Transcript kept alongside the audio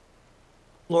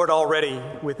Lord, already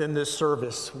within this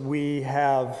service, we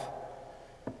have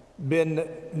been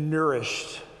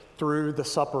nourished through the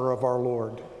supper of our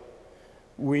Lord.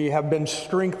 We have been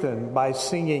strengthened by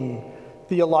singing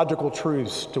theological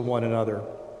truths to one another.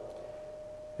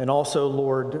 And also,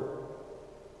 Lord,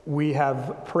 we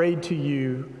have prayed to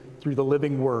you through the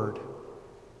living word.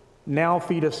 Now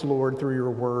feed us, Lord, through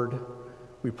your word.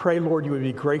 We pray, Lord, you would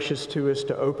be gracious to us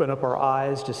to open up our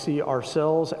eyes to see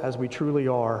ourselves as we truly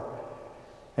are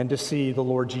and to see the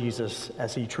Lord Jesus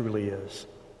as he truly is.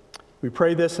 We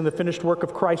pray this in the finished work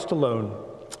of Christ alone.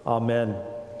 Amen.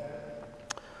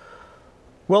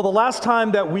 Well, the last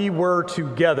time that we were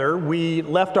together, we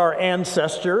left our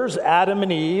ancestors, Adam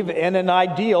and Eve, in an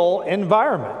ideal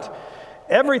environment.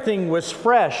 Everything was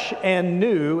fresh and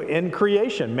new in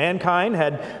creation. Mankind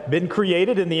had been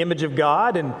created in the image of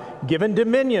God and given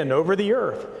dominion over the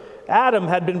earth. Adam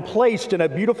had been placed in a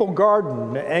beautiful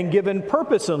garden and given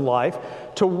purpose in life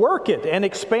to work it and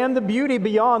expand the beauty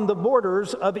beyond the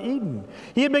borders of Eden.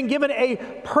 He had been given a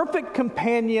perfect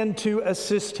companion to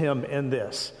assist him in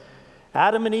this.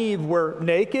 Adam and Eve were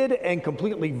naked and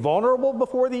completely vulnerable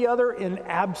before the other in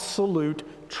absolute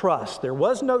trust. There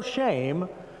was no shame,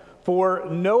 for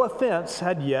no offense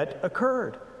had yet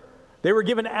occurred. They were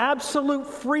given absolute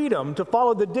freedom to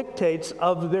follow the dictates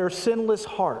of their sinless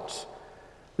hearts.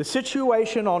 The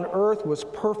situation on earth was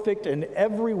perfect in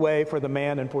every way for the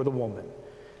man and for the woman.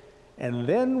 And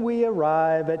then we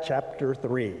arrive at chapter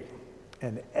 3,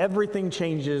 and everything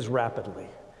changes rapidly.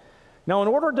 Now, in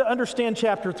order to understand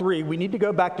chapter 3, we need to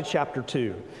go back to chapter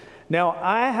 2. Now,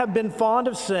 I have been fond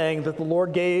of saying that the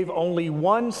Lord gave only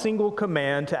one single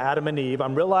command to Adam and Eve.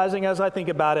 I'm realizing as I think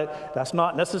about it, that's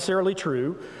not necessarily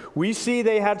true. We see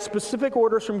they had specific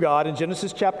orders from God in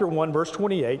Genesis chapter 1, verse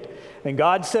 28. And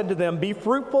God said to them, "Be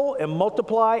fruitful and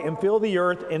multiply and fill the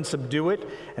earth and subdue it,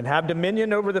 and have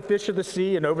dominion over the fish of the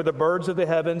sea and over the birds of the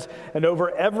heavens and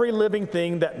over every living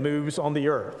thing that moves on the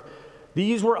earth."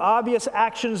 These were obvious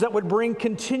actions that would bring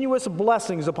continuous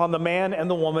blessings upon the man and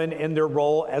the woman in their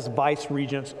role as vice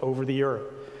regents over the earth.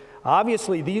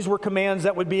 Obviously, these were commands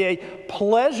that would be a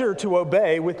pleasure to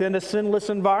obey within a sinless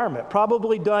environment,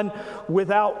 probably done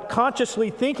without consciously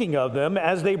thinking of them,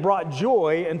 as they brought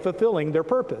joy in fulfilling their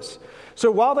purpose.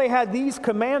 So while they had these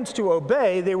commands to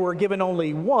obey, they were given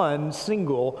only one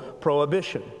single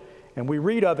prohibition. And we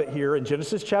read of it here in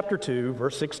Genesis chapter 2,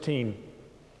 verse 16.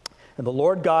 "And the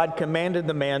Lord God commanded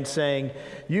the man, saying,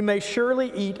 'You may surely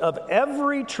eat of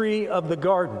every tree of the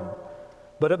garden,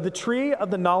 but of the tree of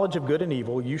the knowledge of good and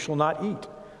evil you shall not eat.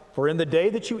 For in the day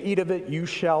that you eat of it, you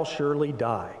shall surely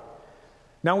die.'"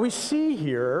 Now we see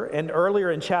here, and earlier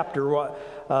in chapter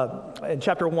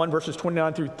 1, verses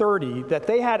 29 through 30, that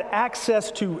they had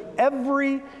access to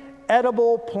every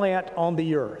edible plant on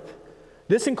the earth.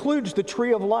 This includes the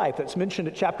tree of life that's mentioned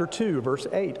at chapter 2, verse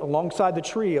 8, alongside the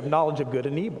tree of knowledge of good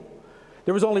and evil.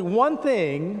 There was only one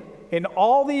thing in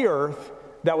all the earth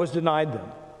that was denied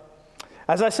them.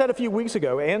 As I said a few weeks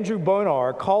ago, Andrew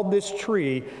Bonar called this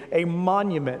tree a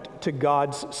monument to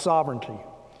God's sovereignty.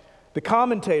 The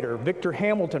commentator, Victor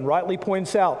Hamilton, rightly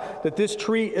points out that this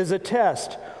tree is a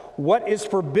test. What is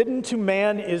forbidden to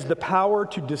man is the power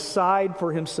to decide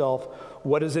for himself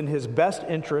what is in his best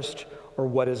interest or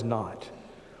what is not.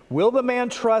 Will the man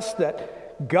trust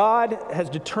that God has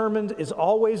determined is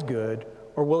always good,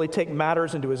 or will he take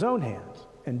matters into his own hands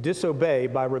and disobey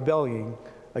by rebelling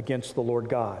against the Lord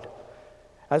God?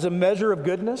 As a measure of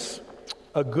goodness,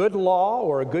 a good law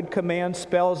or a good command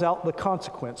spells out the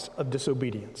consequence of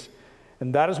disobedience.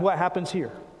 And that is what happens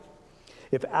here.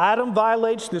 If Adam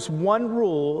violates this one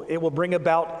rule, it will bring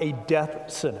about a death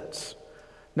sentence.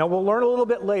 Now, we'll learn a little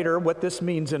bit later what this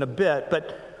means in a bit,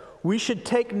 but we should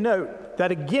take note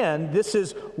that, again, this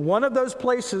is one of those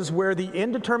places where the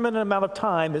indeterminate amount of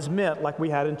time is meant, like we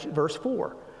had in verse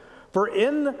 4. "For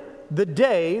in the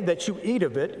day that you eat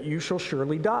of it, you shall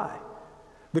surely die."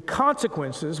 The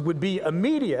consequences would be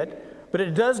immediate, but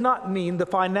it does not mean the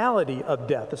finality of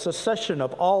death. The cessation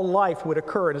of all life would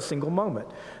occur in a single moment.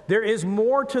 There is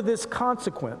more to this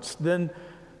consequence than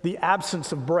the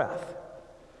absence of breath.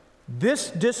 This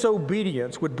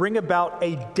disobedience would bring about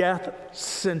a death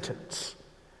sentence,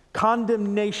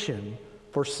 condemnation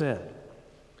for sin.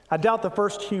 I doubt the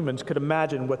first humans could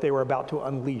imagine what they were about to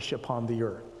unleash upon the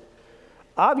earth.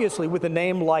 Obviously, with a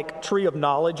name like Tree of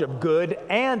Knowledge of Good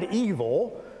and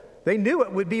Evil, they knew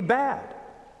it would be bad.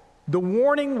 The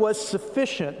warning was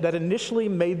sufficient that initially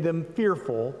made them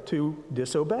fearful to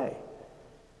disobey.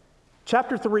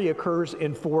 Chapter 3 occurs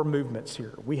in 4 movements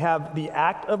here. We have the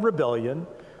act of rebellion,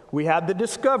 we have the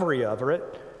discovery of it,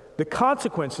 the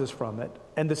consequences from it,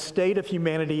 and the state of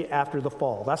humanity after the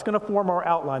fall. That's going to form our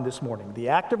outline this morning. The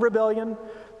act of rebellion,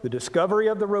 the discovery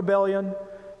of the rebellion,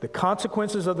 the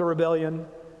consequences of the rebellion,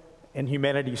 and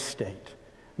humanity's state.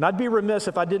 And I'd be remiss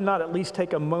if I did not at least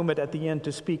take a moment at the end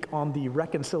to speak on the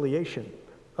reconciliation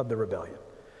of the rebellion.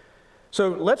 So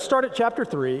let's start at chapter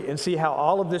 3 and see how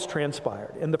all of this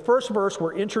transpired. In the first verse,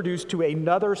 we're introduced to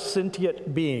another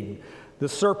sentient being, the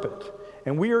serpent.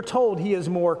 And we are told he is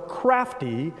more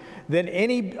crafty than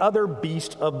any other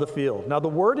beast of the field. Now, the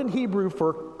word in Hebrew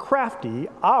for crafty,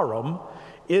 aram,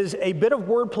 is a bit of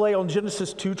wordplay on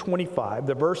Genesis 2:25,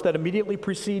 the verse that immediately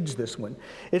precedes this one.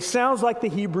 It sounds like the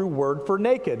Hebrew word for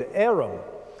naked, aram.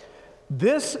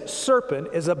 This serpent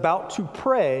is about to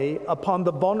prey upon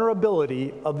the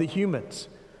vulnerability of the humans.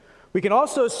 We can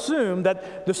also assume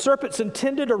that the serpent's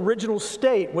intended original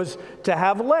state was to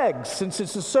have legs, since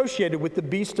it's associated with the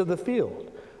beast of the field.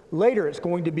 Later, it's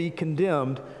going to be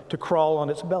condemned to crawl on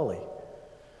its belly.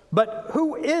 But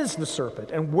who is the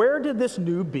serpent, and where did this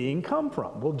new being come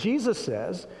from? Well, Jesus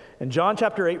says in John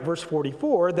chapter 8, verse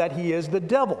 44, that he is the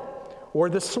devil, or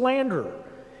the slanderer.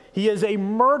 He is a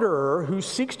murderer who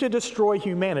seeks to destroy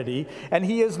humanity, and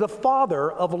he is the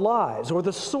father of lies, or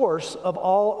the source of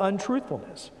all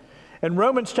untruthfulness. In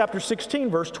Romans chapter 16,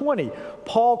 verse 20,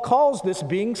 Paul calls this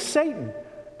being Satan,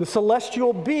 the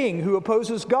celestial being who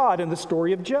opposes God in the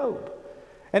story of Job.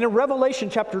 And in Revelation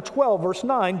chapter 12, verse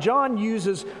 9, John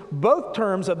uses both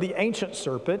terms of the ancient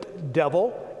serpent,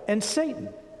 devil, and Satan.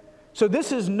 So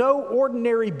this is no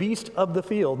ordinary beast of the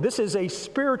field. This is a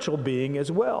spiritual being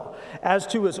as well. As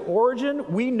to his origin,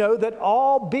 we know that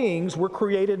all beings were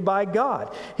created by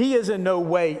God. He is in no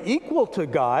way equal to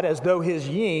God, as though his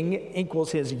yin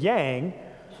equals his yang.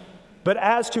 But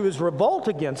as to his revolt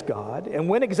against God, and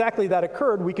when exactly that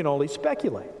occurred, we can only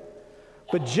speculate.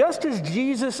 But just as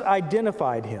Jesus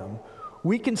identified him,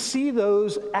 we can see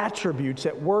those attributes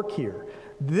at work here.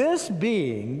 This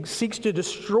being seeks to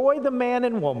destroy the man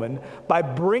and woman by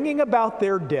bringing about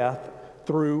their death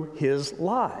through his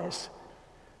lies.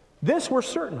 This we're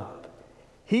certain of.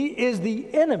 He is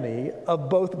the enemy of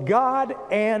both God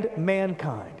and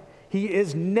mankind. He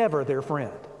is never their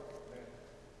friend.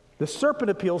 The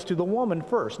serpent appeals to the woman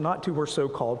first, not to her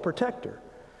so-called protector.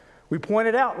 We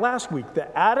pointed out last week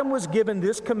that Adam was given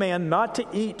this command not to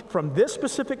eat from this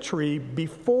specific tree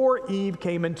before Eve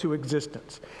came into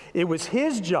existence. It was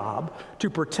his job to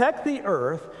protect the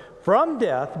earth from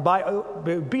death by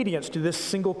obedience to this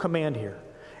single command here.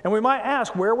 And we might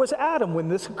ask, where was Adam when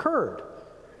this occurred?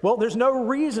 Well, there's no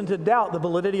reason to doubt the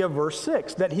validity of verse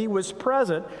 6, that he was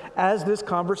present as this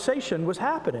conversation was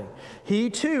happening. He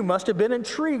too must have been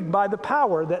intrigued by the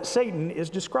power that Satan is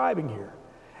describing here.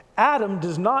 Adam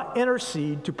does not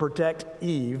intercede to protect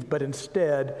Eve, but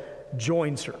instead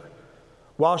joins her.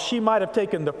 While she might have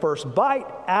taken the first bite,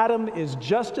 Adam is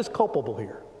just as culpable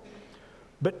here.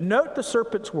 But note the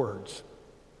serpent's words.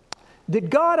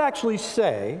 Did God actually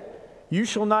say, "You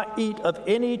shall not eat of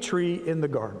any tree in the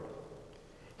garden"?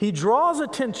 He draws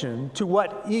attention to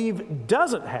what Eve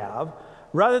doesn't have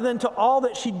rather than to all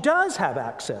that she does have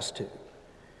access to.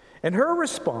 And her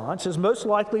response is most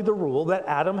likely the rule that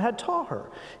Adam had taught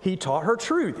her. He taught her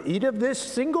truth. Eat of this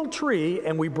single tree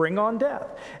and we bring on death.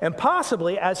 And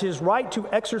possibly as his right to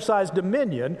exercise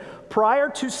dominion prior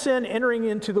to sin entering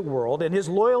into the world and his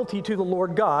loyalty to the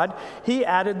Lord God, he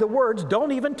added the words,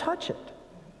 "Don't even touch it."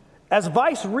 As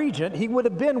vice regent, he would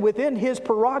have been within his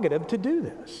prerogative to do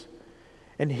this.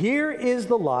 And here is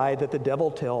the lie that the devil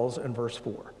tells in verse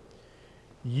 4.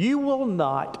 You will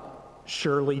not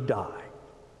surely die.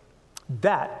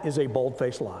 That is a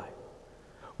bold-faced lie.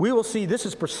 We will see this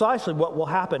is precisely what will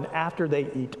happen after they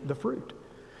eat the fruit.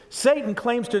 Satan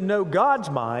claims to know God's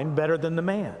mind better than the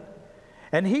man.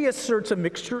 And he asserts a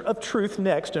mixture of truth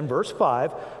next in verse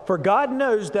 5. For God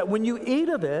knows that when you eat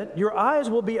of it, your eyes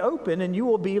will be open and you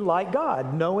will be like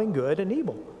God, knowing good and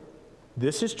evil.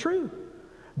 This is true.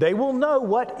 They will know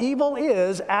what evil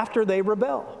is after they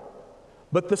rebel.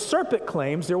 But the serpent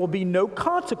claims there will be no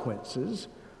consequences,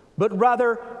 but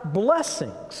rather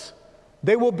blessings.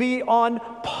 They will be on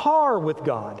par with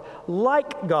God,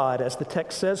 like God, as the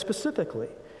text says specifically.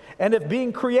 And if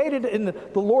being created in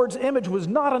the Lord's image was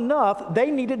not enough,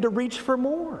 they needed to reach for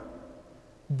more.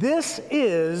 This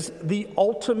is the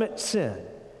ultimate sin,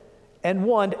 and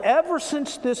one ever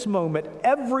since this moment,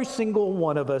 every single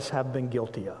one of us have been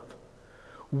guilty of.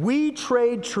 We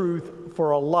trade truth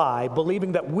for a lie,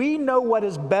 believing that we know what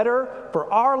is better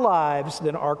for our lives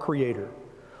than our Creator.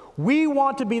 We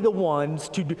want to be the ones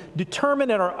to determine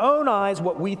in our own eyes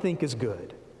what we think is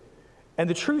good. And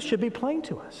the truth should be plain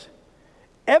to us.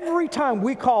 Every time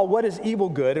we call what is evil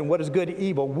good and what is good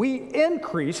evil, we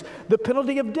increase the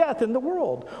penalty of death in the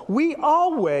world. We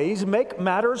always make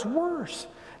matters worse.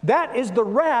 That is the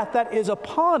wrath that is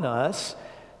upon us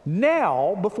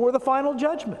now before the final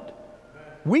judgment.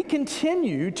 We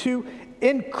continue to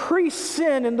increase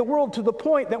sin in the world to the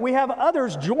point that we have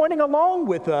others joining along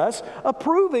with us,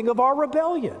 approving of our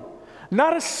rebellion.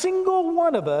 Not a single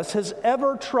one of us has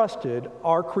ever trusted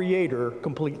our Creator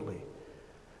completely.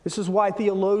 This is why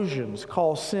theologians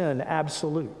call sin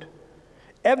absolute.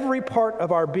 Every part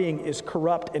of our being is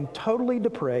corrupt and totally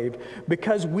depraved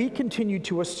because we continue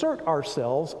to assert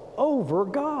ourselves over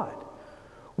God.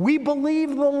 We believe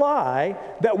the lie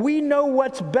that we know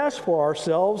what's best for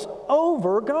ourselves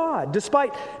over God.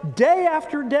 Despite day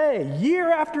after day, year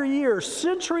after year,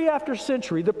 century after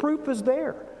century, the proof is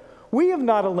there. We have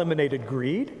not eliminated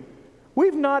greed.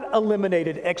 We've not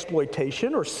eliminated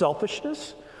exploitation or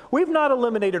selfishness. We've not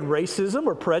eliminated racism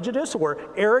or prejudice or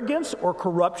arrogance or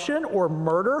corruption or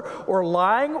murder or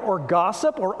lying or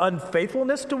gossip or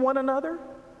unfaithfulness to one another.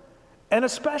 And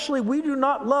especially, we do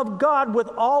not love God with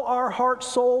all our hearts,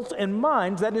 souls, and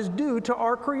minds that is due to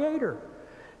our Creator.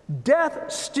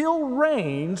 Death still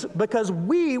reigns because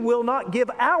we will not give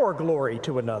our glory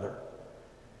to another.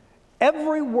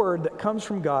 Every word that comes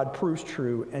from God proves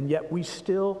true, and yet we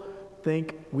still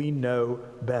think we know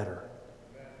better.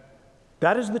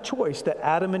 That is the choice that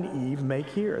Adam and Eve make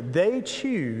here. They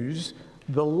choose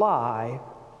the lie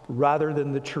rather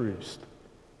than the truth,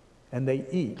 and they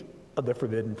eat of the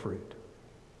forbidden fruit.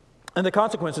 And the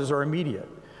consequences are immediate.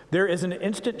 There is an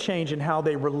instant change in how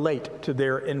they relate to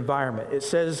their environment. It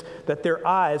says that their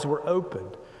eyes were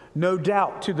opened, no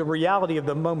doubt to the reality of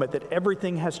the moment that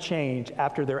everything has changed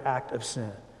after their act of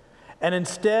sin. And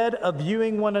instead of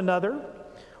viewing one another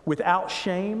without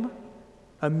shame,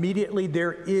 immediately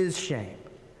there is shame.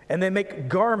 And they make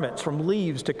garments from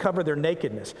leaves to cover their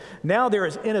nakedness. Now there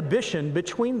is inhibition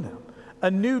between them,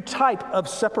 a new type of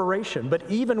separation. But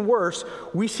even worse,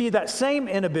 we see that same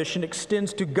inhibition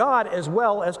extends to God as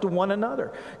well as to one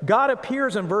another. God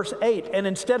appears in verse 8, and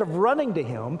instead of running to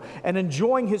Him and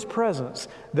enjoying His presence,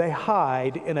 they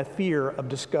hide in a fear of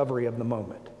discovery of the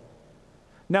moment.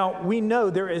 Now, we know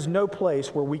there is no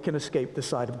place where we can escape the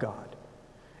sight of God.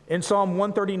 In Psalm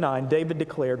 139, David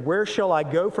declared, "Where shall I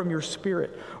go from your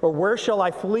spirit? Or where shall I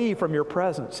flee from your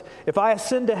presence? If I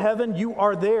ascend to heaven, you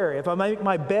are there. If I make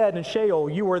my bed in Sheol,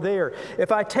 you are there. If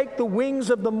I take the wings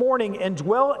of the morning and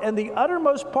dwell in the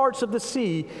uttermost parts of the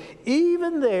sea,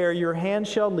 even there your hand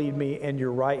shall lead me and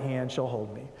your right hand shall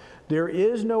hold me." There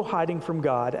is no hiding from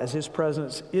God, as His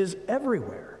presence is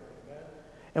everywhere.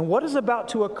 And what is about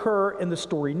to occur in the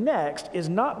story next is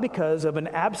not because of an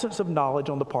absence of knowledge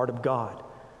on the part of God.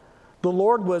 The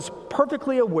Lord was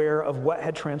perfectly aware of what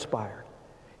had transpired.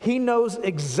 He knows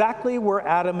exactly where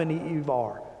Adam and Eve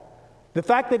are. The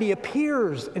fact that He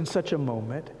appears in such a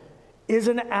moment is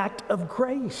an act of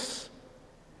grace.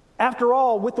 After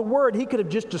all, with the Word, He could have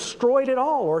just destroyed it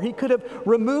all, or He could have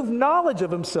removed knowledge of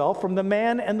Himself from the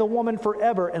man and the woman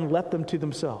forever and left them to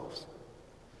themselves.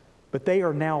 But they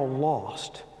are now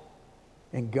lost,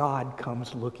 and God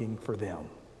comes looking for them.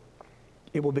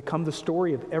 It will become the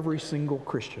story of every single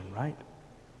Christian, right?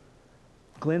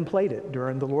 Glenn played it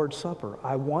during the Lord's Supper.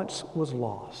 I once was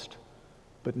lost,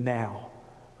 but now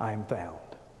I am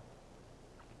found.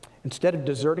 Instead of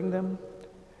deserting them,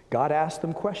 God asks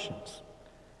them questions.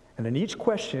 And in each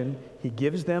question, He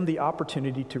gives them the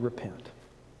opportunity to repent.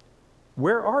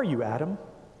 Where are you, Adam?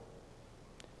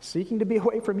 Seeking to be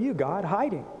away from you, God,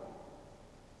 hiding.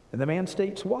 And the man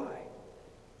states why.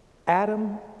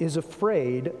 Adam is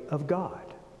afraid of God.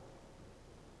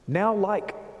 Now,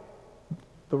 like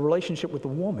the relationship with the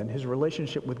woman, his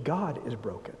relationship with God is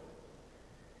broken.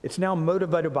 It's now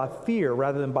motivated by fear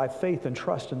rather than by faith and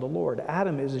trust in the Lord.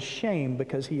 Adam is ashamed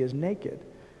because he is naked.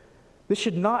 This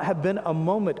should not have been a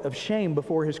moment of shame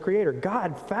before his Creator.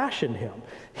 God fashioned him.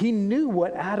 He knew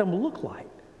what Adam looked like.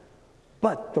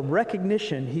 But the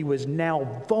recognition he was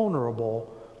now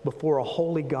vulnerable before a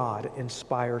holy God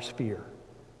inspires fear.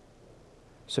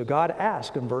 So God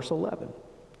asked in verse 11,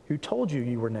 "Who told you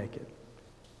you were naked?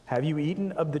 Have you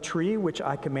eaten of the tree which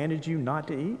I commanded you not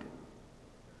to eat?"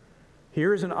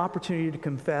 Here is an opportunity to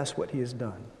confess what he has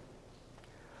done.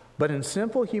 But in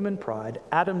sinful human pride,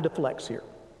 Adam deflects here.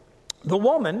 "The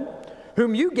woman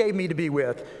whom you gave me to be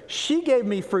with, she gave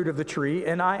me fruit of the tree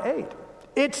and I ate.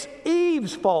 It's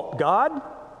Eve's fault, God.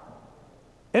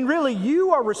 And really,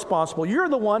 you are responsible. You're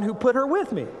the one who put her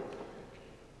with me."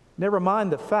 Never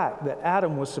mind the fact that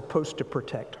Adam was supposed to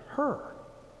protect her.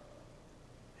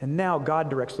 And now God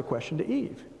directs the question to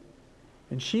Eve.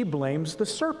 And she blames the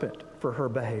serpent for her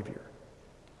behavior.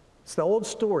 It's the old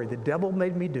story, the devil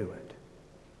made me do it.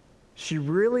 She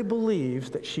really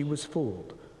believes that she was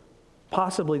fooled.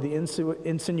 Possibly the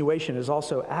insinuation is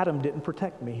also Adam didn't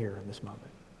protect me here in this moment.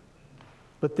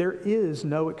 But there is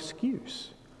no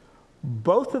excuse.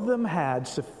 Both of them had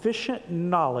sufficient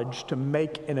knowledge to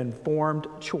make an informed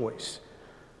choice.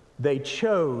 They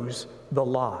chose the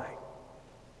lie.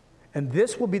 And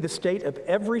this will be the state of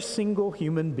every single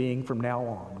human being from now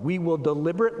on. We will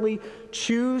deliberately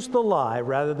choose the lie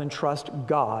rather than trust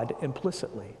God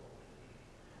implicitly.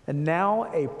 And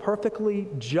now a perfectly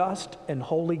just and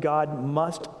holy God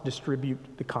must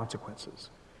distribute the consequences.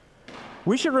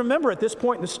 We should remember at this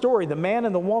point in the story, the man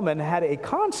and the woman had a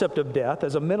concept of death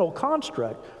as a mental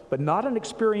construct, but not an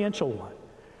experiential one.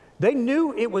 They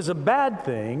knew it was a bad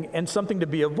thing and something to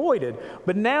be avoided,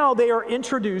 but now they are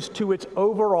introduced to its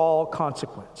overall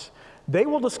consequence. They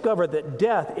will discover that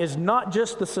death is not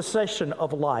just the cessation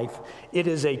of life, it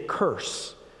is a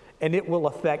curse, and it will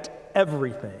affect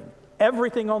everything.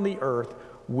 Everything on the earth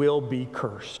will be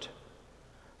cursed.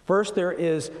 First, there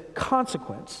is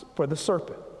consequence for the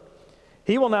serpent.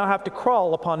 He will now have to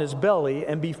crawl upon his belly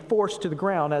and be forced to the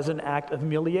ground as an act of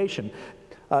humiliation.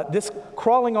 This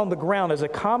crawling on the ground is a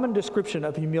common description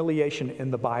of humiliation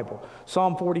in the Bible.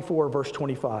 Psalm 44, verse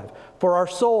 25. For our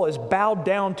soul is bowed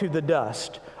down to the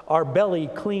dust, our belly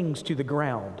clings to the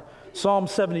ground. Psalm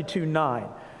 72, 9.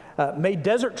 May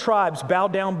desert tribes bow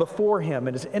down before him,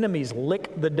 and his enemies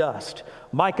lick the dust.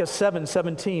 Micah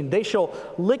 7:17. They shall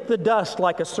lick the dust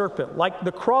like a serpent, like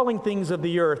the crawling things of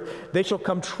the earth. They shall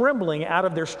come trembling out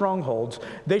of their strongholds.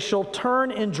 They shall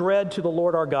turn in dread to the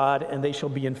Lord our God, and they shall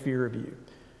be in fear of you.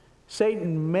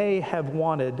 Satan may have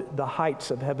wanted the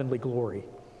heights of heavenly glory,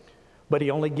 but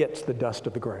he only gets the dust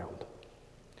of the ground.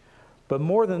 But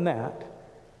more than that,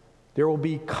 there will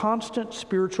be constant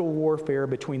spiritual warfare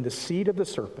between the seed of the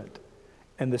serpent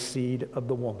and the seed of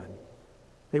the woman.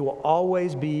 They will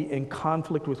always be in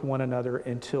conflict with one another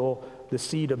until the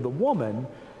seed of the woman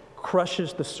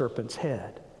crushes the serpent's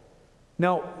head.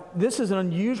 Now, this is an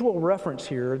unusual reference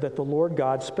here that the Lord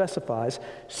God specifies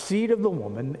seed of the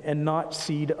woman and not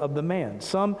seed of the man.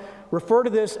 Some refer to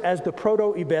this as the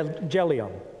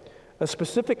proto-evangelium, a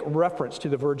specific reference to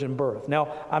the virgin birth.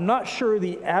 Now, I'm not sure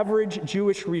the average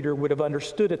Jewish reader would have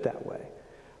understood it that way,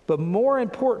 but more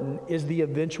important is the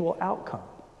eventual outcome.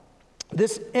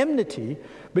 This enmity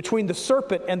between the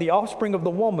serpent and the offspring of the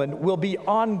woman will be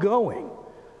ongoing,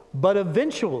 but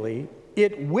eventually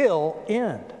it will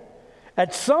end.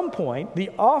 At some point,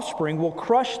 the offspring will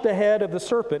crush the head of the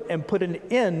serpent and put an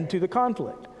end to the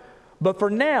conflict. But for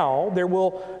now, there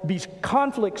will be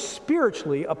conflict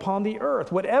spiritually upon the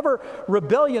earth. Whatever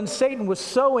rebellion Satan was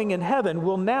sowing in heaven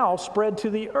will now spread to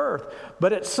the earth.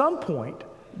 But at some point,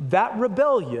 that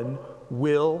rebellion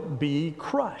will be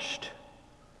crushed.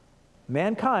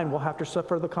 Mankind will have to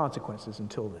suffer the consequences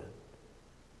until then.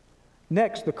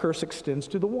 Next, the curse extends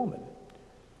to the woman.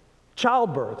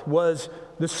 Childbirth was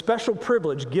the special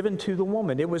privilege given to the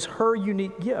woman. It was her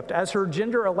unique gift. As her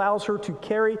gender allows her to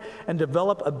carry and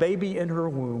develop a baby in her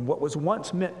womb, what was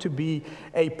once meant to be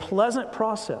a pleasant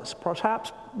process,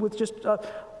 perhaps with just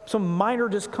some minor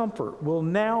discomfort, will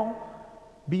now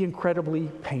be incredibly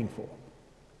painful.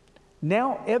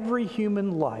 Now every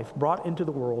human life brought into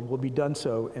the world will be done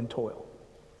so in toil.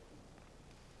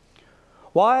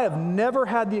 While I have never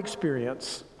had the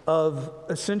experience of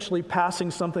essentially passing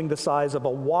something the size of a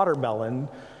watermelon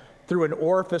through an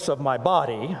orifice of my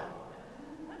body,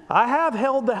 I have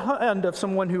held the hand of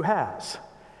someone who has.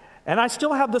 And I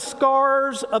still have the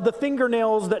scars of the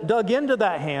fingernails that dug into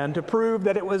that hand to prove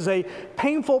that it was a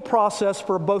painful process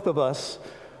for both of us,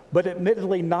 but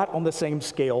admittedly not on the same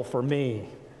scale for me.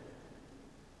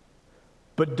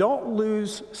 But don't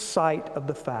lose sight of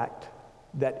the fact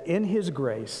that in His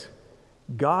grace,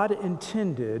 God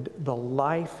intended the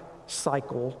life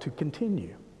cycle to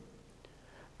continue.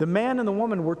 The man and the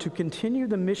woman were to continue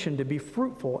the mission to be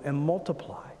fruitful and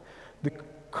multiply. The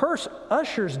curse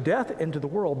ushers death into the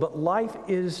world, but life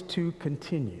is to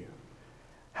continue.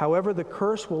 However, the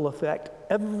curse will affect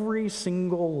every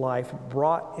single life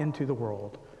brought into the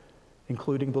world,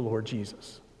 including the Lord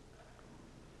Jesus.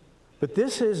 But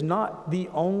this is not the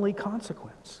only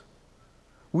consequence.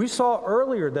 We saw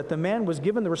earlier that the man was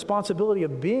given the responsibility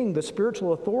of being the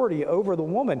spiritual authority over the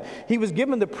woman. He was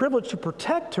given the privilege to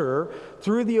protect her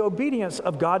through the obedience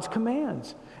of God's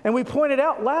commands. And we pointed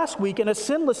out last week, in a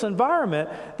sinless environment,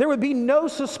 there would be no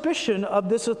suspicion of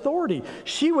this authority.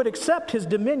 She would accept his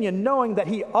dominion, knowing that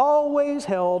he always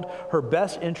held her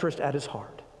best interest at his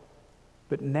heart.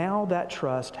 But now that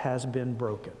trust has been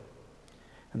broken.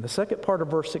 And the second part of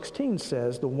verse 16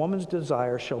 says, the woman's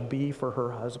desire shall be for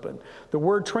her husband. The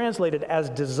word translated as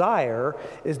desire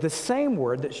is the same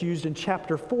word that's used in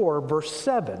chapter 4, verse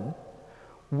 7,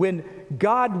 when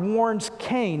God warns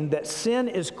Cain that sin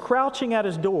is crouching at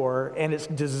his door and its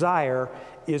desire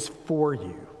is for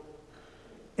you.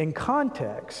 In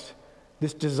context,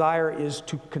 this desire is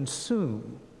to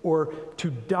consume or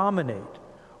to dominate.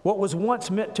 What was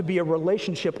once meant to be a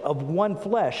relationship of one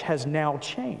flesh has now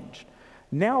changed.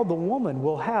 Now the woman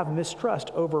will have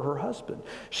mistrust over her husband.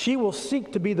 She will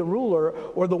seek to be the ruler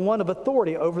or the one of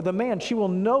authority over the man. She will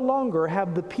no longer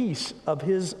have the peace of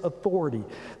his authority.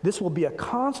 This will be a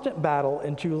constant battle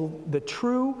until the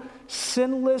true,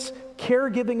 sinless,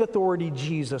 caregiving authority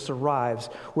Jesus arrives,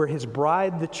 where his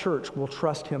bride, the church, will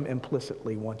trust him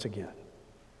implicitly once again.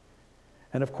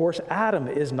 And of course, Adam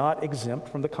is not exempt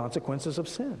from the consequences of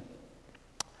sin.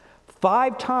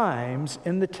 5 times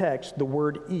in the text, the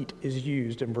word eat is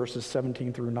used in verses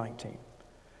 17 through 19.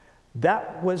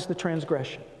 That was the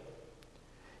transgression.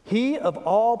 He, of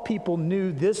all people,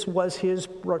 knew this was his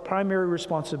primary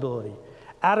responsibility.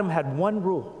 Adam had one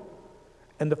rule.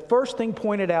 And the first thing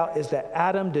pointed out is that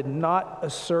Adam did not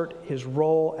assert his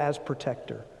role as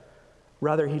protector.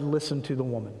 Rather, he listened to the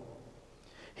woman.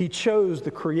 He chose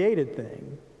the created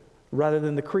thing rather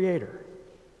than the creator.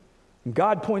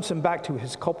 God points him back to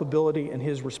his culpability and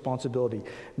his responsibility.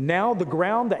 Now the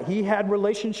ground that he had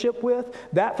relationship with,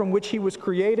 that from which he was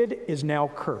created, is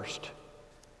now cursed.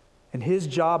 And his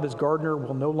job as gardener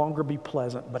will no longer be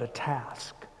pleasant, but a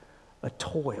task, a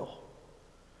toil.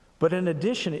 But in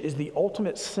addition, it is the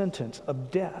ultimate sentence of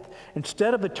death.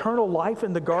 Instead of eternal life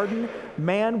in the garden,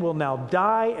 man will now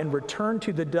die and return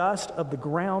to the dust of the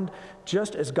ground,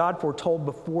 just as God foretold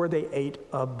before they ate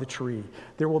of the tree.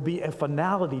 There will be a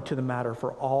finality to the matter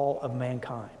for all of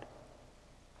mankind.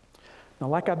 Now,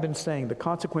 like I've been saying, the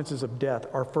consequences of death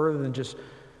are further than just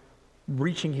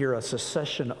reaching here a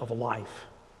cessation of life.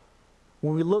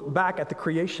 When we look back at the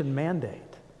creation mandate,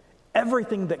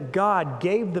 everything that God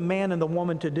gave the man and the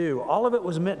woman to do, all of it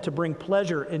was meant to bring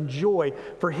pleasure and joy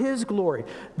for his glory.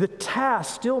 The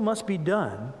task still must be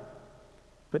done,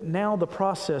 but now the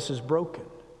process is broken.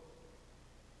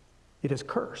 It is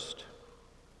cursed.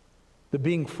 The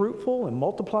being fruitful and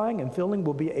multiplying and filling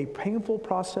will be a painful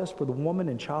process for the woman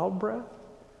in childbirth.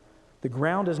 The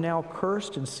ground is now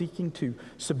cursed and seeking to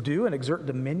subdue and exert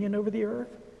dominion over the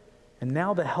earth. And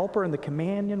now the helper and the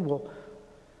companion will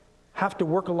have to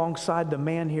work alongside the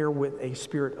man here with a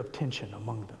spirit of tension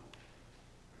among them.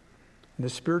 And the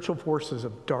spiritual forces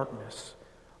of darkness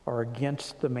are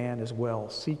against the man as well,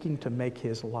 seeking to make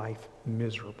his life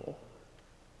miserable.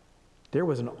 There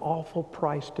was an awful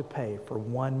price to pay for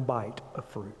one bite of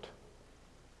fruit.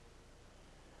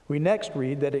 We next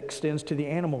read that it extends to the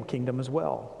animal kingdom as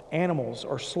well. Animals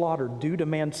are slaughtered due to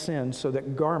man's sin so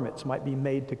that garments might be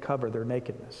made to cover their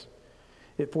nakedness.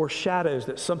 It foreshadows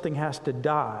that something has to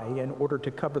die in order to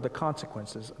cover the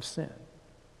consequences of sin.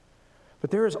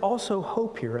 But there is also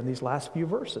hope here in these last few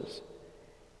verses.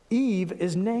 Eve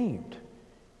is named.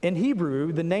 In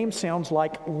Hebrew, the name sounds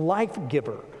like life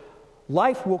giver.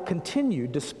 Life will continue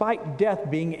despite death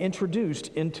being introduced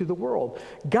into the world.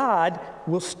 God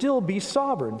will still be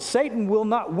sovereign. Satan will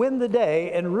not win the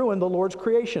day and ruin the Lord's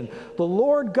creation. The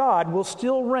Lord God will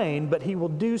still reign, but he will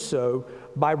do so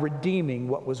by redeeming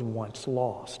what was once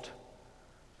lost.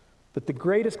 But the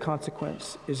greatest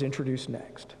consequence is introduced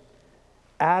next.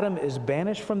 Adam is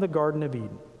banished from the Garden of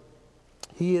Eden.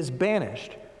 He is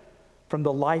banished from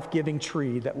the life-giving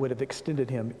tree that would have extended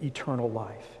him eternal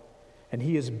life. And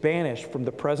he is banished from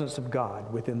the presence of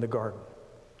God within the garden.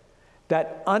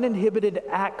 That uninhibited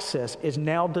access is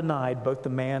now denied both the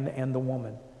man and the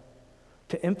woman.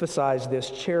 To emphasize this,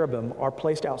 cherubim are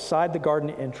placed outside the garden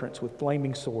entrance with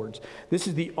flaming swords. This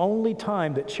is the only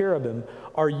time that cherubim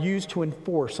are used to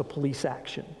enforce a police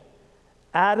action.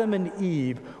 Adam and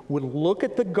Eve would look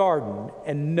at the garden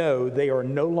and know they are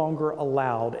no longer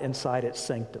allowed inside its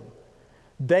sanctum.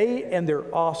 They and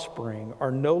their offspring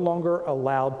are no longer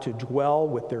allowed to dwell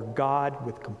with their God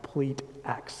with complete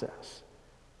access.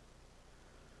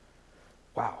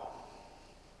 Wow.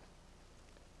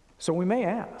 So we may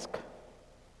ask,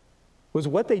 was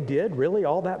what they did really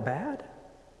all that bad?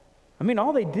 I mean,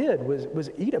 all they did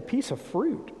was eat a piece of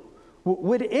fruit.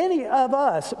 Would any of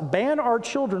us ban our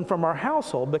children from our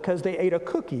household because they ate a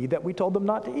cookie that we told them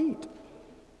not to eat?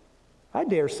 I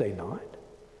dare say not.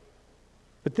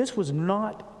 But this was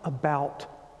not about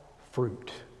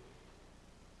fruit.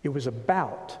 It was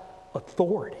about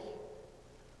authority.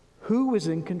 Who was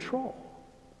in control?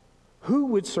 Who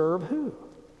would serve who?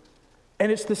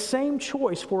 And it's the same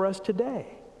choice for us today.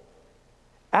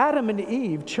 Adam and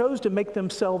Eve chose to make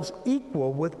themselves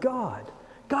equal with God.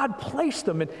 God placed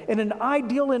them in an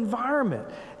ideal environment.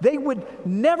 They would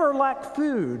never lack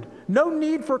food, no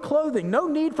need for clothing, no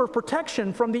need for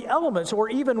protection from the elements or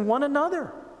even one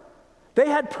another. They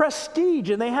had prestige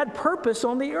and they had purpose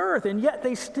on the earth, and yet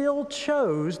they still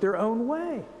chose their own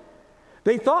way.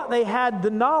 They thought they had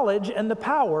the knowledge and the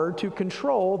power to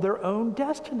control their own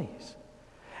destinies.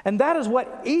 And that is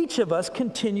what each of us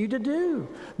continue to do.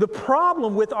 The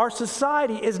problem with our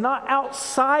society is not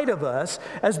outside of us,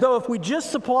 as though if we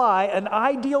just supply an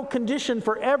ideal condition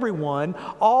for everyone,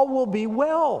 all will be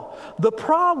well. The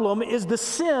problem is the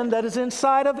sin that is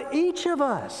inside of each of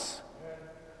us.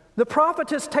 The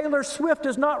prophetess Taylor Swift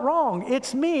is not wrong.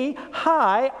 It's me.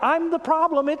 Hi, I'm the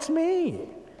problem. It's me.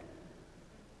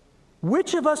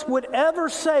 Which of us would ever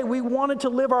say we wanted to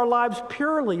live our lives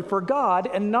purely for God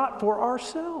and not for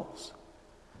ourselves?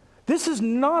 This is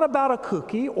not about a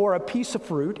cookie or a piece of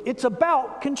fruit. It's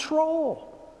about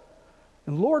control.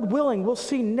 And Lord willing, we'll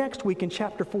see next week in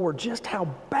chapter 4 just how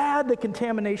bad the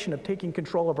contamination of taking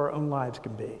control of our own lives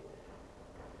can be.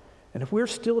 And if we're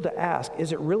still to ask,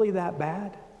 is it really that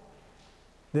bad?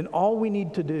 Then all we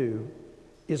need to do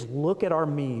is look at our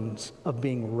means of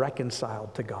being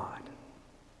reconciled to God.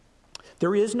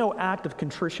 There is no act of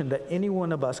contrition that any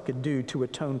one of us could do to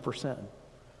atone for sin.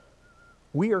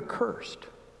 We are cursed.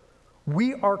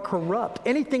 We are corrupt.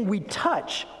 Anything we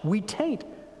touch, we taint.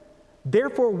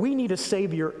 Therefore, we need a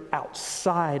Savior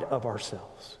outside of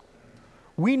ourselves.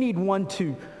 We need one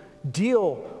to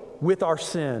deal with our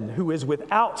sin, who is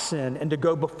without sin, and to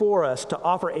go before us to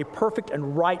offer a perfect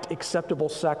and right acceptable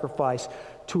sacrifice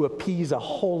to appease a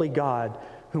holy God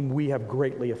whom we have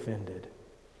greatly offended.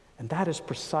 And that is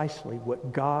precisely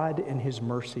what God in His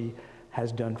mercy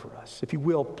has done for us. If you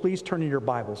will, please turn in your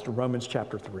Bibles to Romans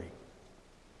chapter 3.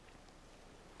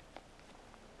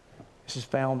 This is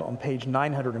found on page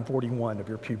 941 of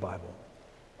your Pew Bible.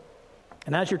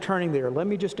 And as you're turning there, let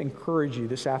me just encourage you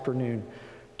this afternoon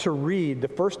to read the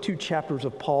first 2 chapters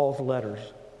of Paul's letters.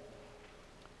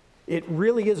 It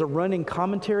really is a running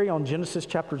commentary on Genesis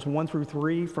chapters 1 through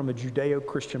 3 from a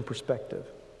Judeo-Christian perspective.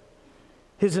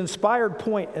 His inspired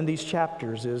point in these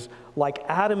chapters is, like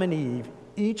Adam and Eve,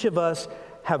 each of us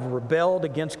have rebelled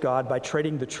against God by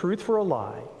trading the truth for a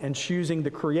lie and choosing the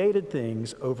created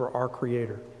things over our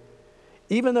Creator.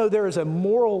 Even though there is a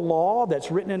moral law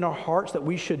that's written in our hearts that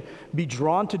we should be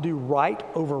drawn to do right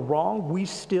over wrong, we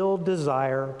still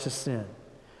desire to sin.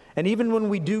 And even when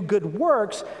we do good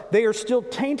works, they are still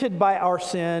tainted by our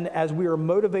sin as we are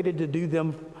motivated to do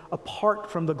them apart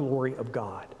from the glory of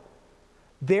God.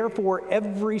 Therefore,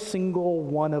 every single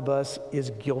one of us is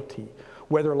guilty.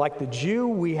 Whether like the Jew,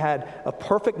 we had a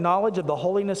perfect knowledge of the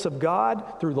holiness of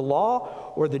God through the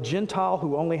law, or the Gentile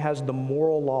who only has the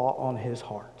moral law on his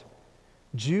heart.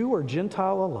 Jew or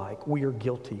Gentile alike, we are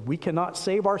guilty. We cannot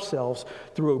save ourselves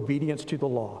through obedience to the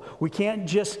law. We can't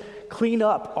just clean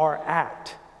up our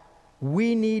act.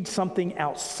 We need something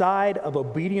outside of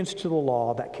obedience to the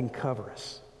law that can cover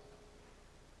us.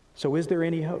 So is there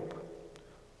any hope?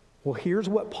 Well, here's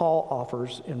what Paul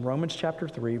offers in Romans chapter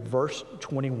 3, verse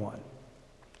 21.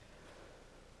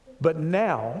 But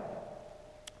now,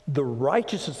 the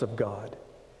righteousness of God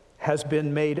has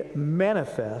been made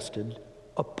manifested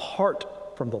apart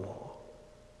from the law.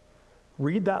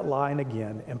 Read that line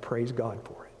again and praise God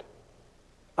for it.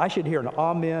 I should hear an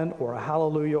amen or a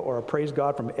hallelujah or a praise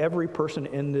God from every person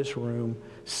in this room,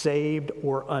 saved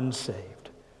or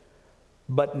unsaved.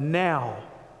 But now,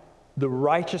 the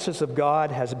righteousness of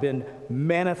God has been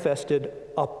manifested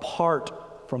apart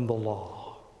from the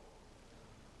law.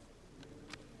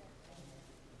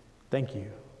 Thank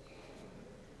you.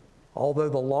 Although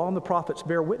the law and the prophets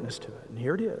bear witness to it. And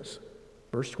here it is.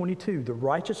 Verse 22, the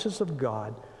righteousness of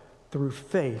God through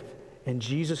faith in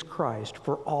Jesus Christ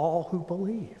for all who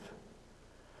believe.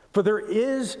 For there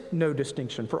is no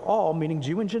distinction, for all, meaning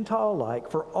Jew and Gentile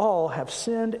alike, for all have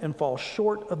sinned and fall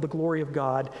short of the glory of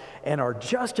God and are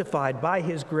justified by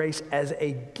His grace as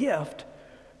a gift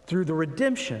through the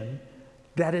redemption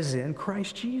that is in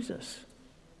Christ Jesus.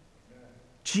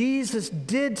 Jesus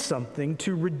did something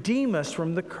to redeem us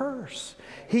from the curse.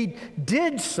 He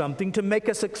did something to make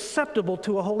us acceptable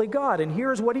to a holy God. And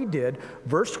here's what He did.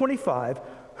 Verse 25,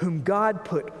 whom God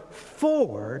put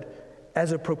forward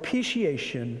as a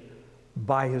propitiation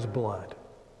by His blood.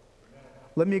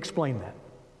 Let me explain that.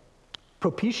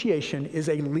 Propitiation is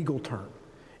a legal term.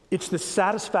 It's the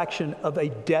satisfaction of a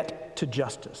debt to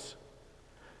justice.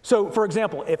 So, for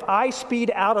example, if I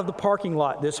speed out of the parking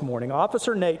lot this morning,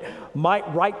 Officer Nate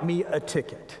might write me a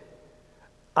ticket.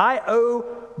 I owe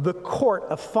the court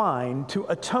a fine to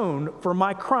atone for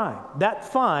my crime. That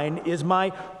fine is my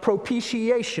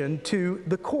propitiation to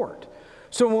the court.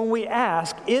 So when we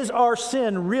ask, is our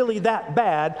sin really that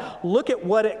bad? Look at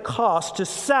what it costs to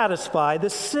satisfy the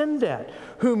sin debt,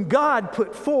 whom God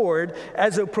put forward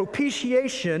as a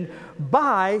propitiation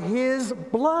by his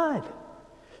blood.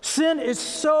 Sin is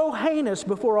so heinous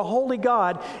before a holy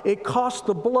God, it cost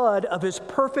the blood of his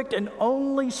perfect and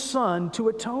only Son to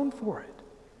atone for it.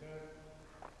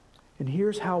 And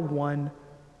here's how one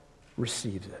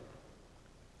receives it: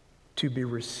 to be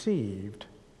received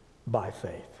by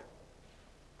faith.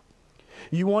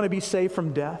 You want to be saved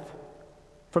from death,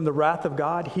 from the wrath of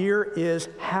God? Here is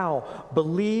how.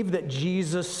 Believe that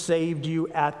Jesus saved you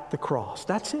at the cross.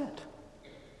 That's it.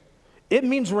 It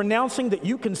means renouncing that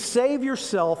you can save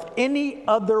yourself any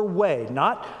other way,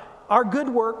 not our good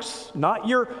works, not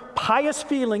your pious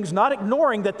feelings, not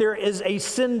ignoring that there is a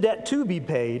sin debt to be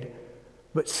paid,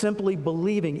 but simply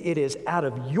believing it is out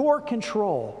of your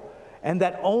control and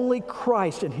that only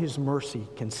Christ and his mercy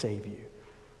can save you.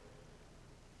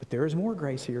 But there is more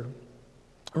grace here.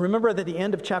 Remember at the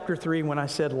end of chapter 3 when I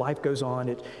said life goes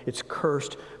on, it's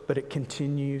cursed, but it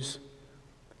continues.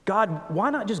 God,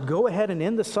 why not just go ahead and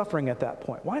end the suffering at that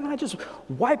point? Why not just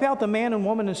wipe out the man and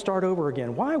woman and start over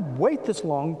again? Why wait this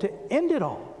long to end it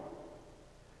all?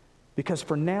 Because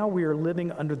for now we are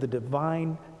living under the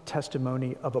divine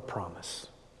testimony of a promise.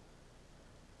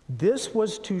 This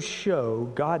was to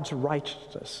show God's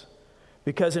righteousness,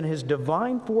 because in his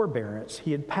divine forbearance,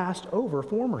 he had passed over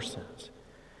former sins.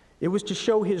 It was to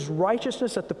show his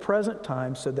righteousness at the present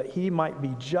time so that he might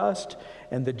be just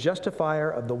and the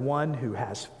justifier of the one who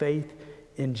has faith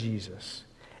in Jesus.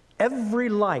 Every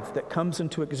life that comes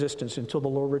into existence until the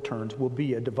Lord returns will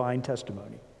be a divine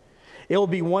testimony. It will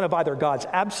be one of either God's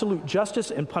absolute justice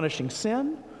in punishing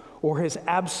sin or his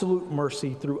absolute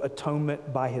mercy through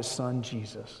atonement by his Son,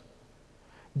 Jesus.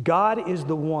 God is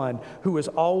the one who is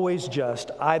always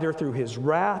just, either through his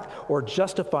wrath or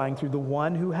justifying through the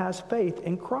one who has faith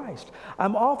in Christ.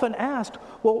 I'm often asked,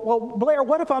 well, Blair,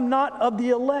 what if I'm not of the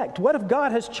elect? What if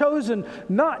God has chosen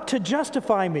not to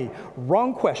justify me?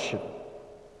 Wrong question.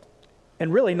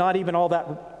 And really not even all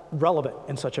that relevant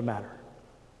in such a matter.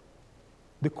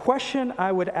 The question I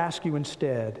would ask you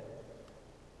instead,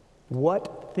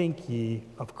 what think ye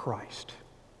of Christ?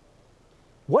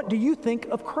 What do you think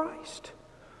of Christ?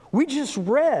 We just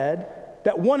read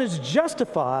that one is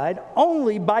justified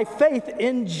only by faith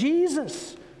in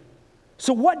Jesus.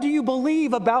 So what do you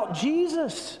believe about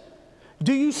Jesus?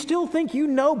 Do you still think you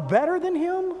know better than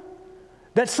him?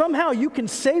 That somehow you can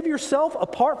save yourself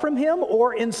apart from him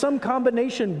or in some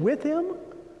combination with him?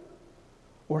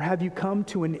 Or have you come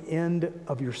to an end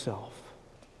of yourself?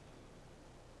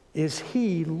 Is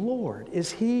he Lord?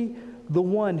 Is he the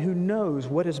one who knows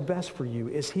what is best for you?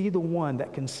 Is he the one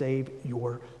that can save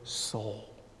your soul?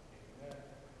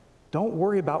 Don't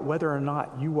worry about whether or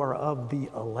not you are of the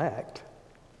elect.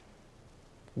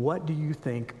 What do you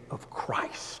think of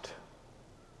Christ?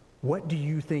 What do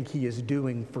you think he is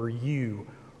doing for you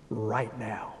right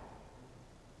now?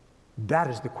 That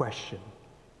is the question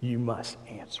you must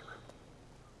answer.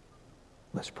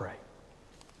 Let's pray.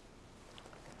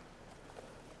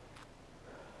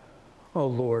 Oh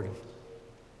Lord,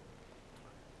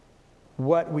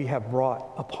 what we have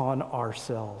brought upon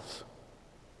ourselves.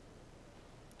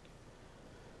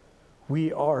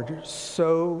 We are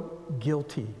so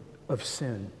guilty of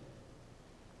sin.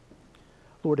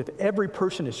 Lord, if every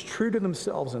person is true to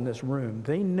themselves in this room,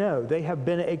 they know they have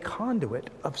been a conduit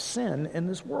of sin in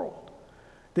this world.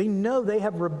 They know they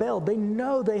have rebelled. They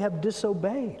know they have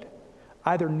disobeyed.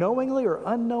 Either knowingly or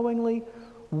unknowingly,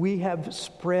 we have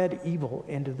spread evil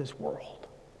into this world.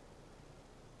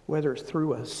 Whether it's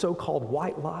through a so-called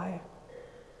white lie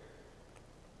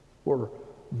or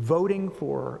voting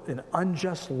for an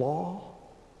unjust law.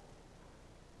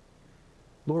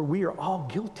 Lord, we are all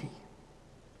guilty.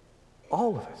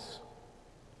 All of us.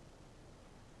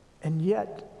 And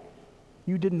yet,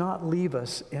 you did not leave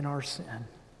us in our sin.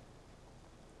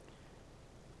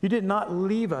 You did not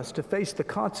leave us to face the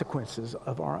consequences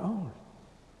of our own.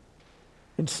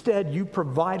 Instead, you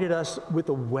provided us with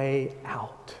a way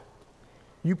out.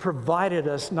 You provided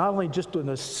us not only just an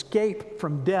escape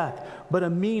from death, but a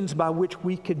means by which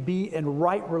we could be in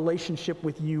right relationship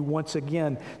with you once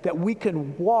again, that we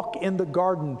can walk in the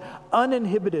garden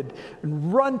uninhibited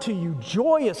and run to you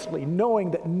joyously,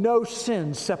 knowing that no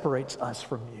sin separates us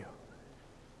from you.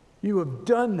 You have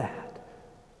done that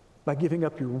by giving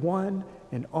up your one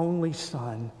and only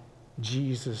Son,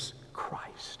 Jesus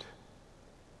Christ.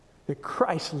 That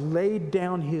Christ laid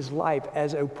down his life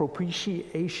as a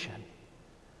propitiation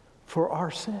for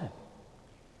our sin.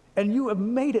 And you have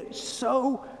made it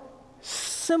so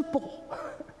simple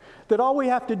that all we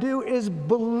have to do is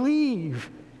believe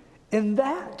in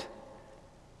that.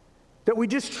 That we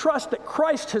just trust that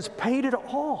Christ has paid it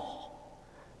all.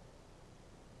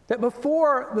 That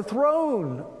before the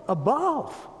throne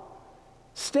above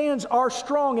stands our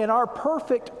strong and our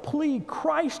perfect plea.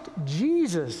 Christ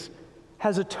Jesus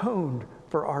has atoned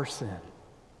for our sin.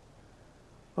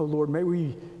 Oh Lord, may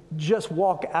we just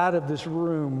walk out of this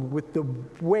room with the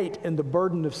weight and the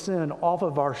burden of sin off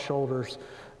of our shoulders,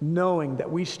 knowing that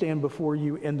we stand before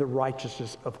you in the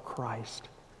righteousness of Christ.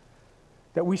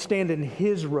 That we stand in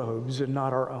his robes and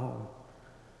not our own.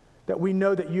 That we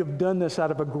know that you have done this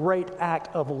out of a great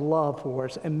act of love for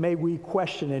us. And may we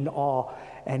question in awe,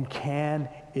 and can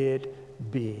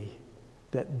it be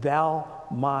that thou,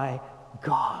 my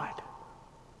God,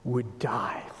 would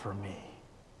die for me?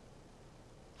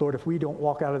 Lord, if we don't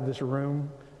walk out of this room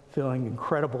feeling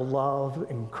incredible love,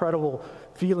 incredible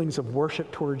feelings of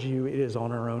worship towards you, it is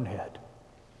on our own head.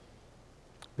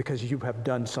 Because you have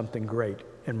done something great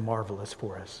and marvelous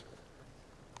for us.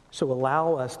 So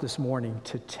allow us this morning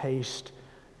to taste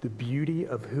the beauty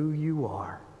of who you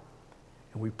are.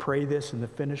 And we pray this in the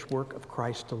finished work of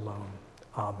Christ alone.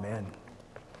 Amen.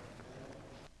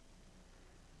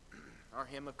 Our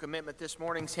hymn of commitment this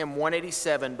morning is hymn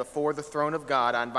 187, Before the Throne of God. I invite